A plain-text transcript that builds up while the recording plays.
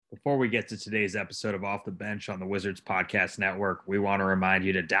Before we get to today's episode of Off the Bench on the Wizards Podcast Network, we want to remind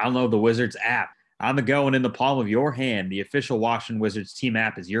you to download the Wizards app. On the go and in the palm of your hand, the official Washington Wizards team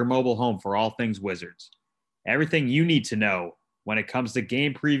app is your mobile home for all things Wizards. Everything you need to know when it comes to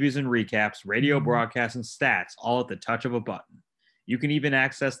game previews and recaps, radio broadcasts, and stats, all at the touch of a button. You can even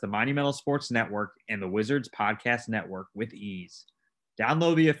access the Monumental Sports Network and the Wizards Podcast Network with ease.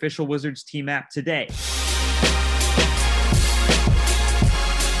 Download the official Wizards team app today.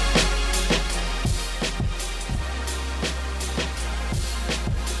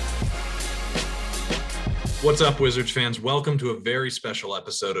 What's up, Wizards fans? Welcome to a very special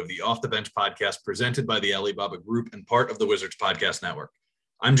episode of the Off the Bench podcast presented by the Alibaba Group and part of the Wizards Podcast Network.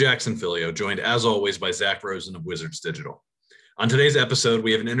 I'm Jackson Filio, joined as always by Zach Rosen of Wizards Digital. On today's episode,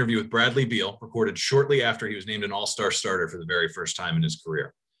 we have an interview with Bradley Beal, recorded shortly after he was named an all-star starter for the very first time in his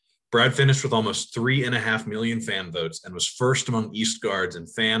career. Brad finished with almost 3.5 million fan votes and was first among East guards in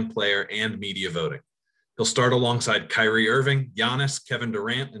fan, player, and media voting. He'll start alongside Kyrie Irving, Giannis, Kevin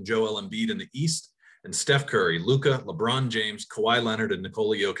Durant, and Joel Embiid in the East, and Steph Curry, Luka, LeBron James, Kawhi Leonard, and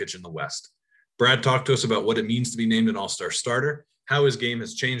Nikola Jokic in the West. Brad talked to us about what it means to be named an all-star starter, how his game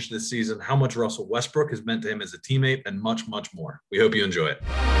has changed this season, how much Russell Westbrook has meant to him as a teammate, and much, much more. We hope you enjoy it.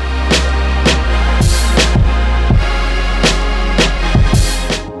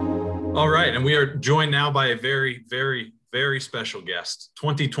 All right, and we are joined now by a very, very, very special guest,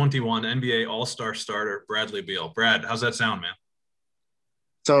 2021 NBA All-Star starter, Bradley Beal. Brad, how's that sound, man?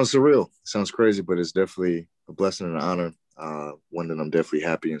 Sounds surreal. Sounds crazy, but it's definitely a blessing and an honor. One that I'm definitely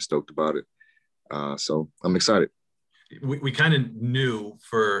happy and stoked about it. So I'm excited. We kind of knew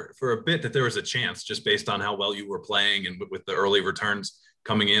for a bit that there was a chance just based on how well you were playing and with the early returns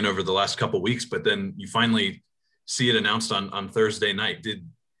coming in over the last couple of weeks. But then you finally see it announced on Thursday night. Did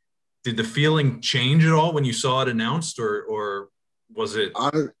the feeling change at all when you saw it announced, or was it?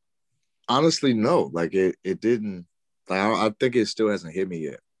 Honestly, no. Like it didn't. Like, I think it still hasn't hit me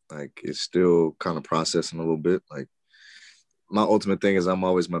yet. Like, it's still kind of processing a little bit. Like, my ultimate thing is I'm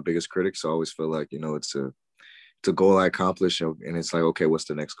always my biggest critic, so I always feel like, it's a goal I accomplish, and it's like, okay, what's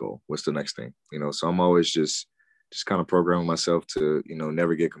the next goal? What's the next thing? So I'm always just kind of programming myself to,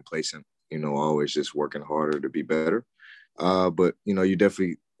 never get complacent, always just working harder to be better. But, you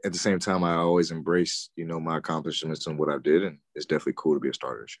definitely, at the same time, I always embrace, my accomplishments and what I did, and it's definitely cool to be a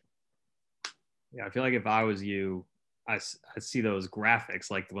starter this year. Yeah, I feel like if I was you, I see those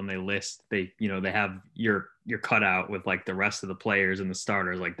graphics, like when they list, they have your cutout with like the rest of the players and the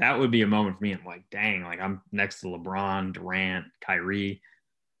starters. Like that would be a moment for me. I'm like, dang, like I'm next to LeBron, Durant, Kyrie.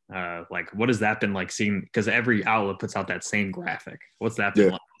 Like what has that been like seeing? Because every outlet puts out that same graphic. What's that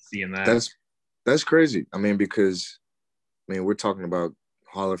been like seeing that? That's crazy. I mean, because we're talking about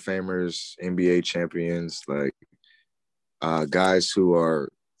Hall of Famers, NBA champions, like guys who are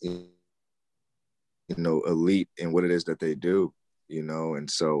elite in what it is that they do, and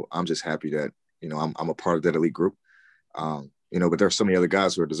so I'm just happy that, I'm a part of that elite group, but there's so many other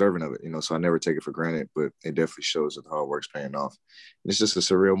guys who are deserving of it, so I never take it for granted, but it definitely shows that the hard work's paying off. And it's just a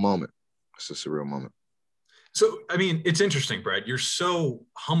surreal moment. It's a surreal moment. So, it's interesting, Brad, you're so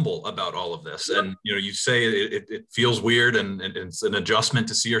humble about all of this. And, you say it feels weird and it's an adjustment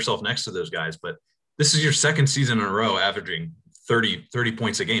to see yourself next to those guys, but this is your second season in a row averaging 30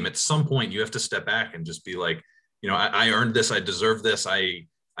 points a game. At some point you have to step back and just be like, I earned this. I deserve this. I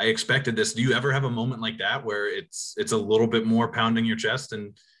expected this. Do you ever have a moment like that where it's a little bit more pounding your chest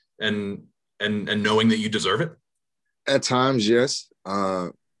and knowing that you deserve it? At times, yes.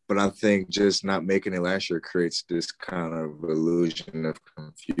 But I think just not making it last year creates this kind of illusion of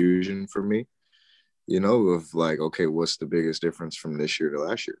confusion for me, of like, okay, what's the biggest difference from this year to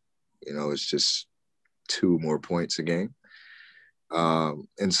last year? It's just 2 more points a game.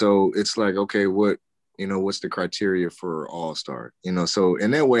 And so it's like, okay, what's the criteria for all-star? So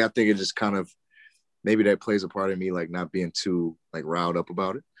in that way, I think it just kind of, maybe that plays a part in me, like not being too like riled up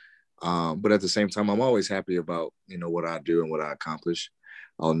about it. But at the same time, I'm always happy about, what I do and what I accomplish.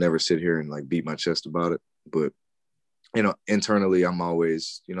 I'll never sit here and like beat my chest about it. But, internally, I'm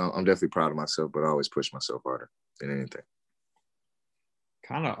always, I'm definitely proud of myself, but I always push myself harder than anything.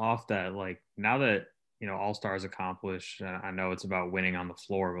 Kind of off that, like now that, all-stars accomplished, I know it's about winning on the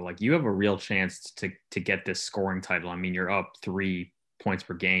floor, but like you have a real chance to get this scoring title. You're up 3 points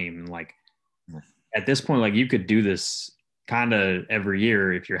per game. And like at this point, like you could do this kind of every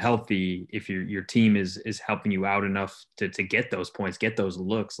year if you're healthy, if your team is helping you out enough to get those points, get those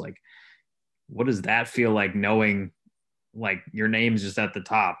looks. Like, what does that feel like knowing like your name's just at the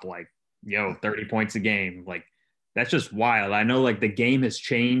top, like, 30 points a game? Like, That's just wild. I know like the game has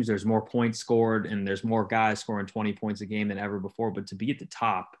changed. There's more points scored and there's more guys scoring 20 points a game than ever before. But to be at the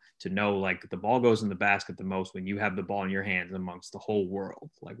top, to know like the ball goes in the basket the most when you have the ball in your hands amongst the whole world,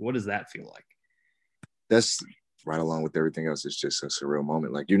 like what does that feel like? That's right along with everything else. It's just a surreal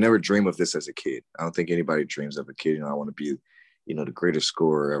moment. Like you never dream of this as a kid. I don't think anybody dreams of a kid. I want to be, the greatest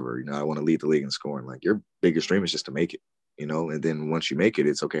scorer ever. I want to lead the league in scoring. Like your biggest dream is just to make it, and then once you make it,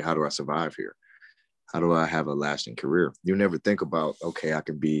 it's okay. How do I survive here? How do I have a lasting career? You never think about, okay, I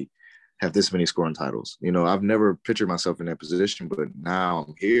can have this many scoring titles. I've never pictured myself in that position, but now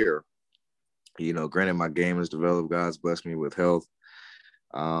I'm here. Granted, my game has developed. God's blessed me with health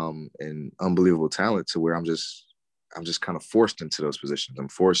and unbelievable talent to where I'm just kind of forced into those positions. I'm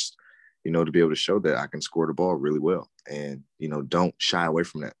forced, to be able to show that I can score the ball really well. And, don't shy away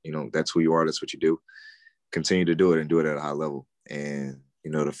from that. That's who you are. That's what you do. Continue to do it and do it at a high level. And,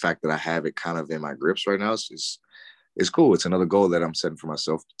 the fact that I have it kind of in my grips right now is cool. It's another goal that I'm setting for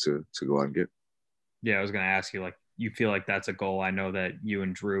myself to go out and get. Yeah, I was going to ask you, like, you feel like that's a goal. I know that you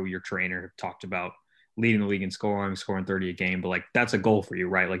and Drew, your trainer, have talked about leading the league in scoring 30 a game, but like that's a goal for you,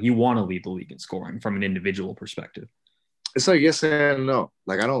 right? Like you want to lead the league in scoring from an individual perspective. It's like yes and no.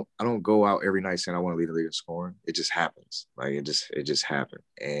 Like I don't go out every night saying I want to lead the league in scoring. It just happens. Like it just happened.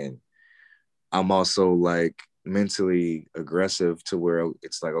 And I'm also like mentally aggressive to where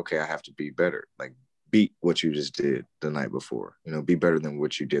it's like, okay, I have to be better. Like beat what you just did the night before, be better than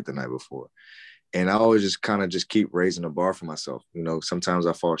what you did the night before. And I always just kind of just keep raising the bar for myself. Sometimes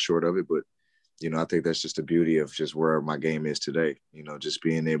I fall short of it, but, I think that's just the beauty of just where my game is today, just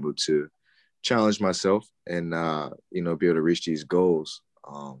being able to challenge myself and, be able to reach these goals.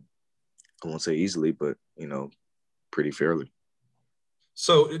 I won't say easily, but, pretty fairly.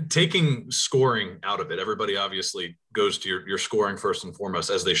 So taking scoring out of it, everybody obviously goes to your scoring first and foremost,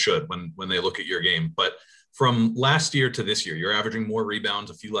 as they should when they look at your game. But from last year to this year, you're averaging more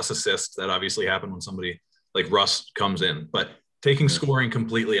rebounds, a few less assists. That obviously happened when somebody like Russ comes in. But taking scoring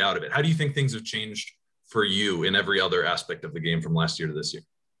completely out of it, how do you think things have changed for you in every other aspect of the game from last year to this year?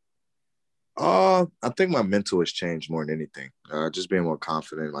 I think my mental has changed more than anything. Just being more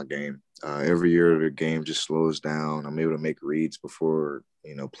confident in my game. Every year the game just slows down. I'm able to make reads before,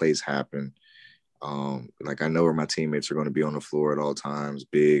 plays happen. Like I know where my teammates are going to be on the floor at all times,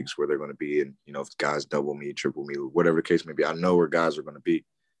 bigs, where they're going to be. And, if guys double me, triple me, whatever the case may be, I know where guys are going to be.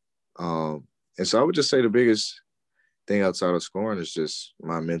 And so I would just say the biggest thing outside of scoring is just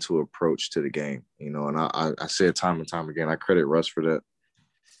my mental approach to the game, and I say it time and time again, I credit Russ for that.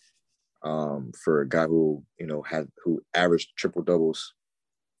 For a guy who, who averaged triple doubles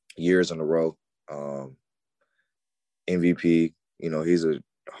years in a row, MVP, he's a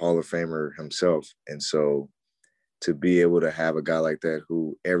Hall of Famer himself. And so to be able to have a guy like that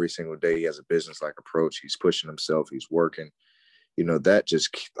who every single day he has a business-like approach, he's pushing himself, he's working, that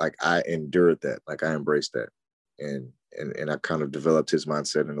just like I endured that, like I embraced that. And I kind of developed his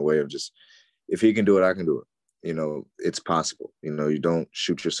mindset in a way of just, if he can do it, I can do it. It's possible. You don't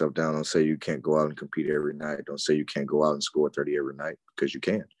shoot yourself down. Don't say you can't go out and compete every night. Don't say you can't go out and score 30 every night, because you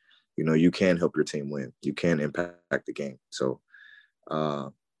can. You can help your team win. You can impact the game. So I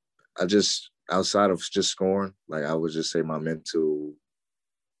just, outside of just scoring, like I would just say my mental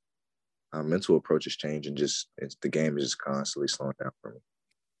approach has changed, and the game is just constantly slowing down for me.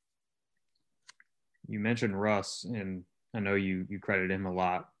 You mentioned Russ, and I know you credited him a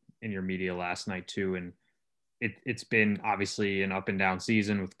lot in your media last night too. And it's been obviously an up and down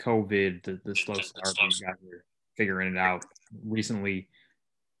season with COVID, the slow start. You guys are figuring it out recently.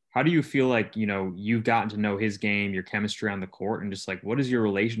 How do you feel like, you've gotten to know his game, your chemistry on the court, and just like, what has your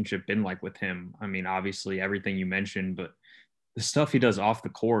relationship been like with him? I mean, obviously everything you mentioned, but the stuff he does off the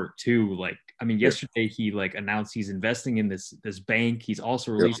court too. Like, I mean, yesterday he like announced he's investing in this bank. He's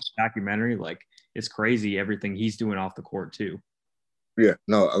also released a documentary. Like, it's crazy everything he's doing off the court too. Yeah,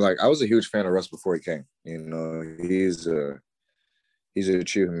 no, like I was a huge fan of Russ before he came. He's a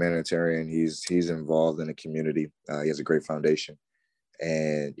true humanitarian. He's involved in the community. He has a great foundation,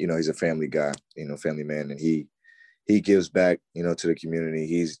 and he's a family guy. Family man, and he gives back. To the community.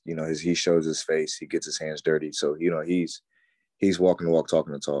 He shows his face. He gets his hands dirty. So he's walking the walk,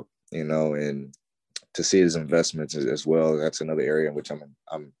 talking the talk. And to see his investments as well. That's another area in which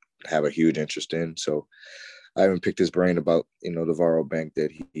I'm have a huge interest in. So I haven't picked his brain about, the Varo Bank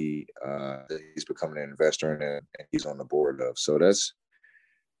that he's becoming an investor in and he's on the board of. So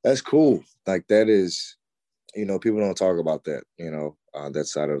that's cool. Like that is, people don't talk about that, that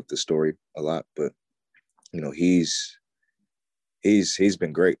side of the story a lot, but, he's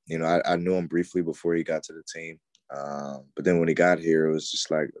been great. I knew him briefly before he got to the team. But then when he got here, it was just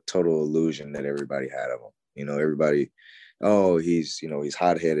like a total illusion that everybody had of him. You know, everybody, oh, he's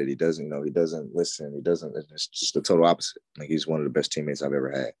hot-headed. He doesn't listen. It's just the total opposite. Like, he's one of the best teammates I've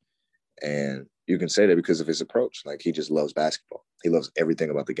ever had. And you can say that because of his approach. Like, he just loves basketball. He loves everything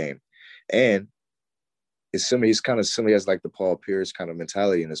about the game. And it's similar. He's kind of similar. He has like the Paul Pierce kind of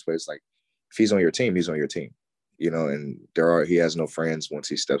mentality in this way. It's like, if he's on your team, he's on your team, and he has no friends once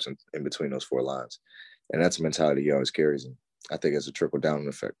he steps in between those four lines. And that's a mentality he always carries. And I think it's a trickle down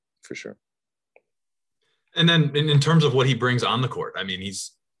effect for sure. And then in terms of what he brings on the court, I mean,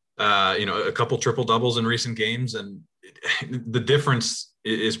 he's, a couple triple doubles in recent games, and the difference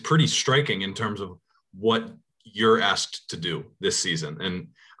is pretty striking in terms of what you're asked to do this season. And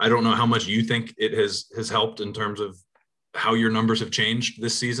I don't know how much you think it has helped in terms of how your numbers have changed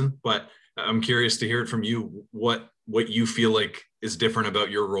this season, but I'm curious to hear it from you. What you feel like is different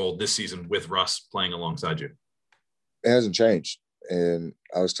about your role this season with Russ playing alongside you? It hasn't changed. And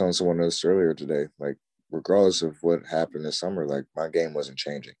I was telling someone else earlier today, like, regardless of what happened this summer, like, my game wasn't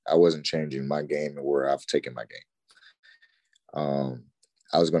changing. I wasn't changing my game and where I've taken my game.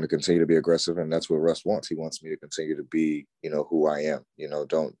 I was going to continue to be aggressive, and that's what Russ wants. He wants me to continue to be, who I am.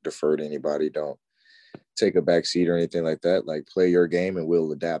 Don't defer to anybody. Don't take a back seat or anything like that. Like, play your game and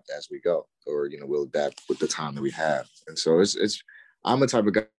we'll adapt as we go, or, we'll adapt with the time that we have. And so I'm a type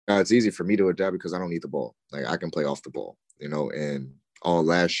of guy, it's easy for me to adapt because I don't need the ball. Like, I can play off the ball, and all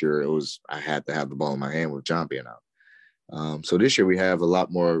last year I had to have the ball in my hand with John being out. So this year we have a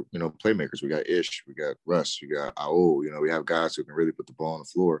lot more, playmakers. We got Ish, we got Russ, we got Aul, we have guys who can really put the ball on the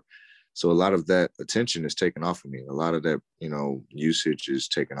floor. So a lot of that attention is taken off of me. A lot of that, usage is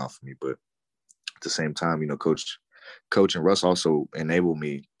taken off of me. But at the same time, Coach and Russ also enable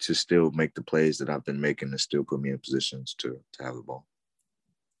me to still make the plays that I've been making and still put me in positions to have the ball.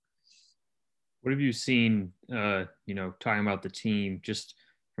 What have you seen, talking about the team, just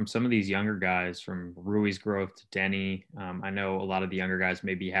from some of these younger guys, from Rui's growth to Denny? I know a lot of the younger guys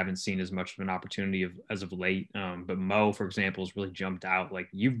maybe haven't seen as much of an opportunity as of late, but Mo, for example, has really jumped out. Like,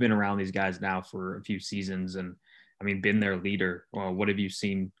 you've been around these guys now for a few seasons and, been their leader. What have you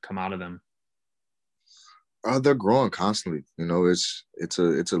seen come out of them? They're growing constantly. It's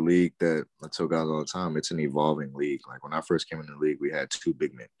a league that I tell guys all the time. It's an evolving league. Like, when I first came in the league, we had two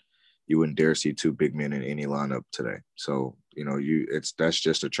big men. You wouldn't dare see two big men in any lineup today. So, that's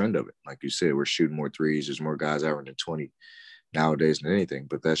just a trend of it. Like you said, we're shooting more threes. There's more guys averaging 20 nowadays than anything,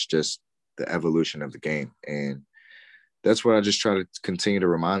 but that's just the evolution of the game. And that's what I just try to continue to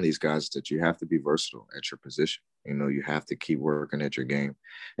remind these guys, that you have to be versatile at your position. You have to keep working at your game.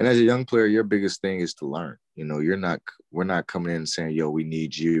 And as a young player, your biggest thing is to learn. We're not coming in and saying, yo, we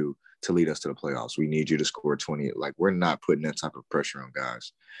need you to lead us to the playoffs. We need you to score 20. Like, we're not putting that type of pressure on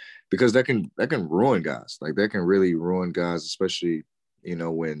guys, because that can ruin guys. Like, that can really ruin guys, especially,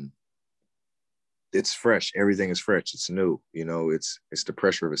 when it's fresh. Everything is fresh. It's new. It's the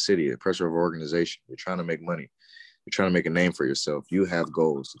pressure of a city, the pressure of an organization. You're trying to make money. You're trying to make a name for yourself. You have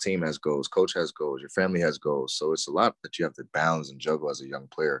goals. The team has goals. Coach has goals. Your family has goals. So it's a lot that you have to balance and juggle as a young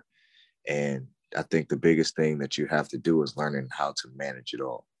player. And I think the biggest thing that you have to do is learning how to manage it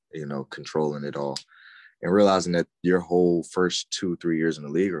all, controlling it all, and realizing that your whole first 2-3 years in the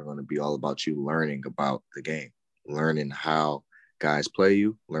league are going to be all about you learning about the game, learning how guys play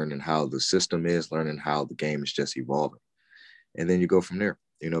you, learning how the system is, learning how the game is just evolving. And then you go from there,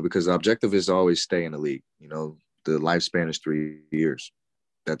 because the objective is to always stay in the league. The lifespan is 3 years.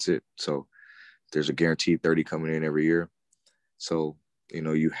 That's it. So there's a guaranteed 30 coming in every year. So,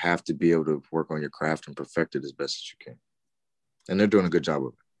 you have to be able to work on your craft and perfect it as best as you can. And they're doing a good job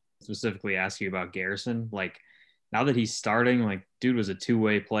of it. Specifically ask you about Garrison. Like, now that he's starting, like, dude was a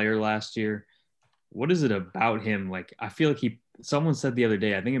two-way player last year. What is it about him? Like, I feel like someone said the other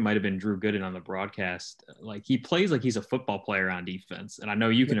day, I think it might've been Drew Gooden on the broadcast, like, he plays like he's a football player on defense. And I know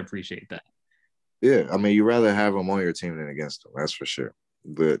you can appreciate that. Yeah. You rather have him on your team than against him. That's for sure.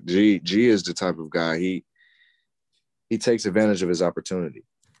 But G is the type of guy, he takes advantage of his opportunity.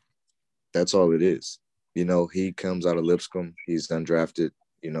 That's all it is. He comes out of Lipscomb. He's undrafted,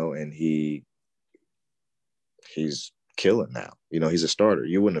 and he's killing now. He's a starter.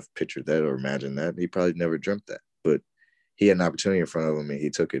 You wouldn't have pictured that or imagined that. He probably never dreamt that. But he had an opportunity in front of him, and he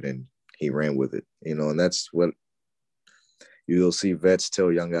took it and he ran with it. And that's what you'll see vets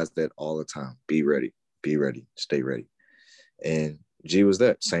tell young guys that all the time. Be ready, stay ready. And G was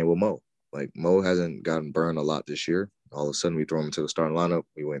that. Same with Mo. Like, Mo hasn't gotten burned a lot this year. All of a sudden, we throw him into the starting lineup.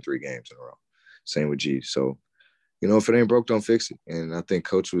 We win 3 games in a row. Same with G. So, if it ain't broke, don't fix it. And I think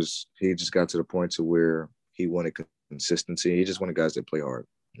Coach he just got to the point to where he wanted consistency. He just wanted guys that play hard,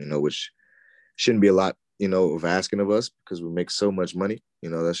 which shouldn't be a lot, of asking of us, because we make so much money.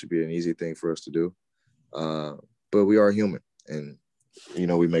 That should be an easy thing for us to do. But we are human, and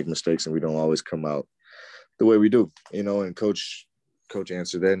we make mistakes, and we don't always come out the way we do. And coach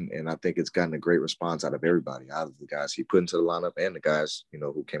answered that, and I think it's gotten a great response out of everybody, out of the guys he put into the lineup and the guys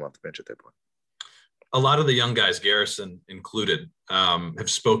who came off the bench at that point. A lot of the young guys, Garrison included, have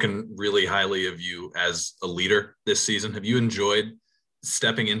spoken really highly of you as a leader this season. Have you enjoyed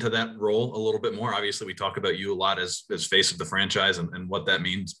stepping into that role a little bit more? Obviously, we talk about you a lot as face of the franchise and what that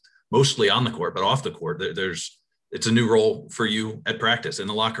means, mostly on the court, but off the court. It's a new role for you at practice, in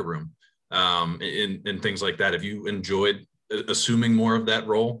the locker room, in things like that. Have you enjoyed assuming more of that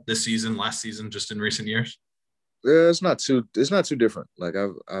role this season, last season, just in recent years? Yeah, it's not too different. Like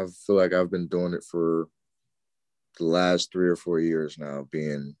I feel like I've been doing it for the last 3 or 4 years now,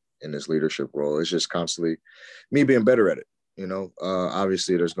 being in this leadership role. It's just constantly me being better at it.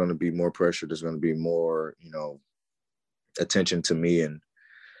 Obviously there's going to be more pressure. There's going to be more, attention to me and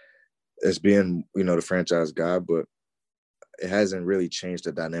as being, the franchise guy, but it hasn't really changed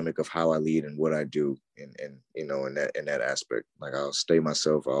the dynamic of how I lead and what I do in that aspect. Like, I'll stay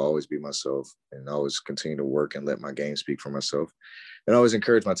myself. I'll always be myself and always continue to work and let my game speak for myself, and always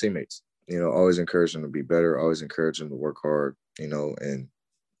encourage my teammates, always encourage them to be better, always encourage them to work hard, and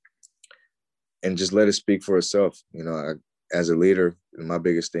just let it speak for itself. As a leader, my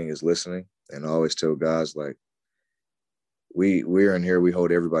biggest thing is listening, and I always tell guys, like, we're in here, we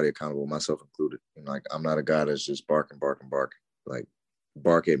hold everybody accountable, myself included. Like, I'm not a guy that's just barking. Like,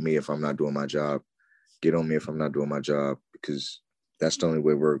 bark at me if I'm not doing my job. Get on me if I'm not doing my job, because that's the only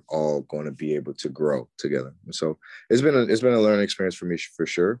way we're all going to be able to grow together. And so it's been a learning experience for me, for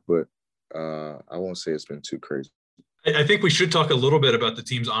sure, but I won't say it's been too crazy. I think we should talk a little bit about the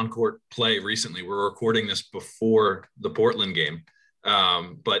team's on-court play recently. We're recording this before the Portland game,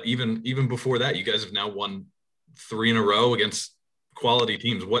 but even before that, you guys have now won 3 in a row against quality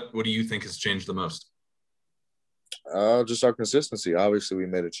teams. What do you think has changed the most? Just our consistency. Obviously, we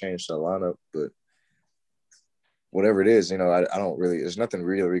made a change to the lineup, but whatever it is, I don't really. There's nothing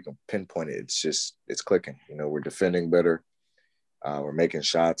really we can pinpoint it. It's clicking. We're defending better. We're making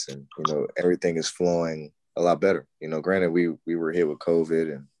shots, and everything is flowing a lot better. Granted, we were hit with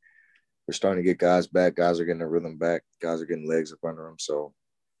COVID, and we're starting to get guys back. Guys are getting their rhythm back. Guys are getting legs up under them. So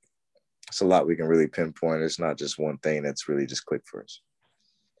it's a lot we can really pinpoint. It's not just one thing that's really just clicked for us.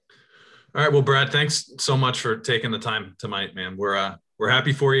 All right. Well, Brad, thanks so much for taking the time tonight, man. We're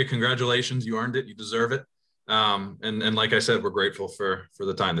happy for you. Congratulations. You earned it. You deserve it. And like I said, we're grateful for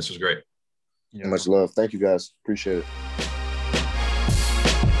the time. This was great. Yeah. Much love. Thank you, guys. Appreciate it.